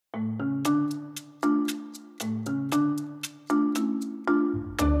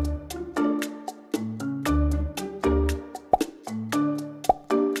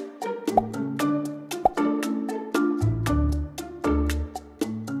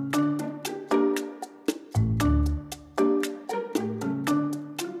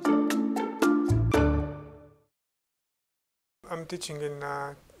teaching in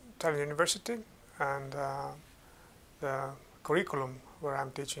Tallinn University, and the curriculum where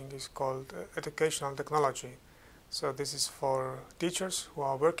I'm teaching is called Educational Technology. So this is for teachers who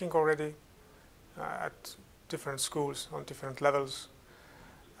are working already at different schools on different levels,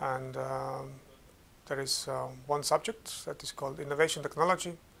 and there is one subject that is called Innovation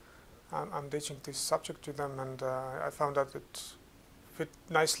Technology. I'm teaching this subject to them, and I found that it fit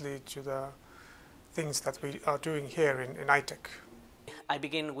nicely to the things that we are doing here in iTEC. I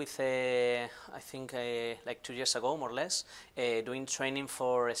began with, I think, like 2 years ago, more or less, doing training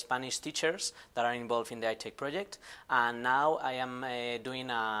for Spanish teachers that are involved in the iTEC project, and now I am doing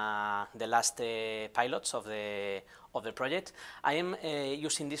the last pilots of the project. I am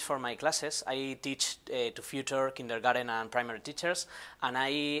using this for my classes. I teach to future kindergarten and primary teachers, and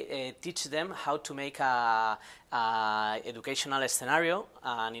I teach them how to make a educational scenario,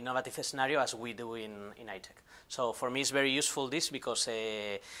 an innovative scenario, as we do in iTEC. So for me it's very useful this, because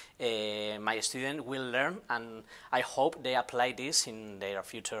my student will learn, and I hope they apply this in their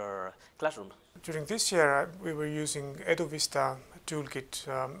future classroom. During this year we were using EduVista toolkit,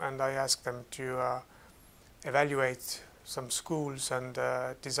 and I asked them to evaluate some schools and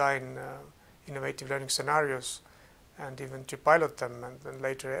design innovative learning scenarios, and even to pilot them and then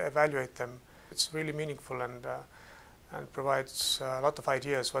later evaluate them. It's really meaningful and provides a lot of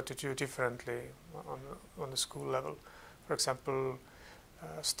ideas what to do differently on the school level. For example,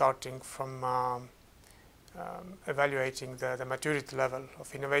 starting from evaluating the maturity level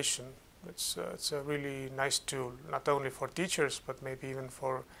of innovation. It's a really nice tool, not only for teachers but maybe even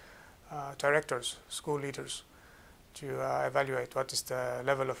for directors, school leaders, to evaluate what is the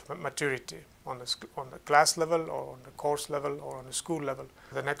level of maturity on the class level, or on the course level, or on the school level.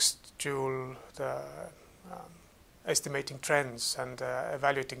 The next tool, the estimating trends and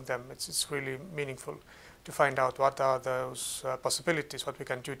evaluating them, it's really meaningful to find out what are those possibilities, what we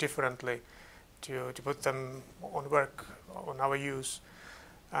can do differently to put them on work, on our use,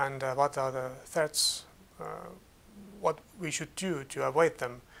 and what are the threats, what we should do to avoid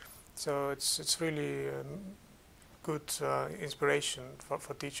them. So it's really good inspiration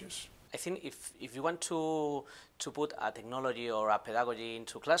for teachers. I think if you want to put a technology or a pedagogy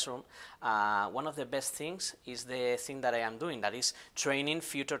into classroom, one of the best things is the thing that I am doing, that is training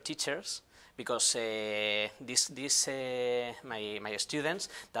future teachers, because my students,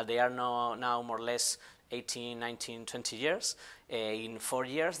 that they are now more or less 18, 19, 20 years, in 4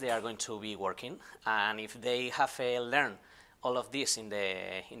 years they are going to be working, and if they have learned all of this in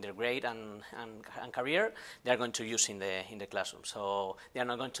their grade and career, they are going to use in the classroom. So they are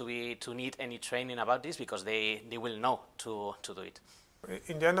not going to need any training about this, because they will know to do it.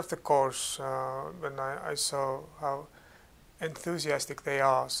 In the end of the course, when I saw how enthusiastic they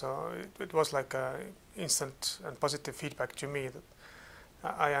are, so it was like instant and positive feedback to me, that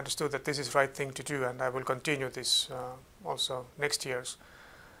I understood that this is the right thing to do, and I will continue this also next years.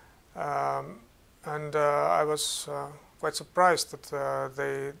 And I was quite surprised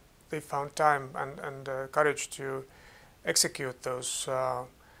that they found time and courage to execute those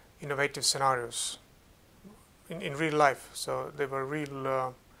innovative scenarios in real life. So they were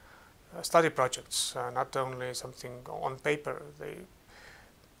real study projects, not only something on paper. They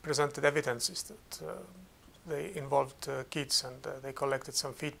presented evidences that they involved kids, and they collected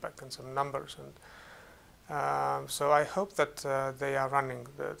some feedback and some numbers. And so I hope that they are running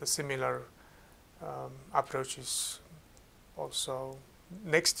the similar approaches also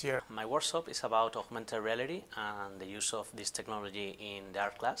next year. My workshop is about augmented reality and the use of this technology in the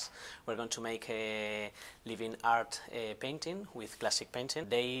art class. We're going to make a living art painting with classic painting.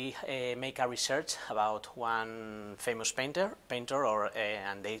 They make a research about one famous painter,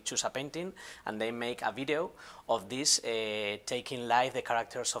 and they choose a painting, and they make a video of this taking live the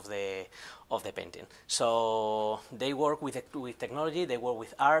characters of the painting. So they work with technology, they work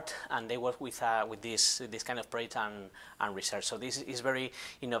with art, and they work with this kind of project and research. So this is very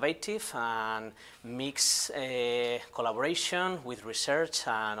innovative and mix collaboration with research,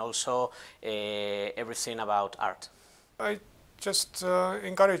 and also everything about art. I just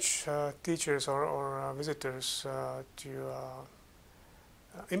encourage teachers or visitors to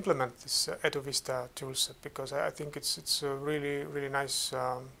implement this EduVista toolset, because I think it's a really nice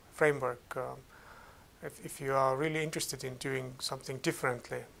framework. If you are really interested in doing something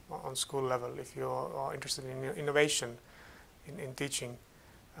differently on school level, if you are interested in innovation in teaching,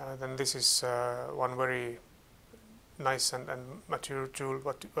 then this is one very nice and mature tool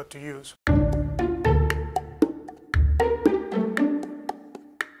what to use.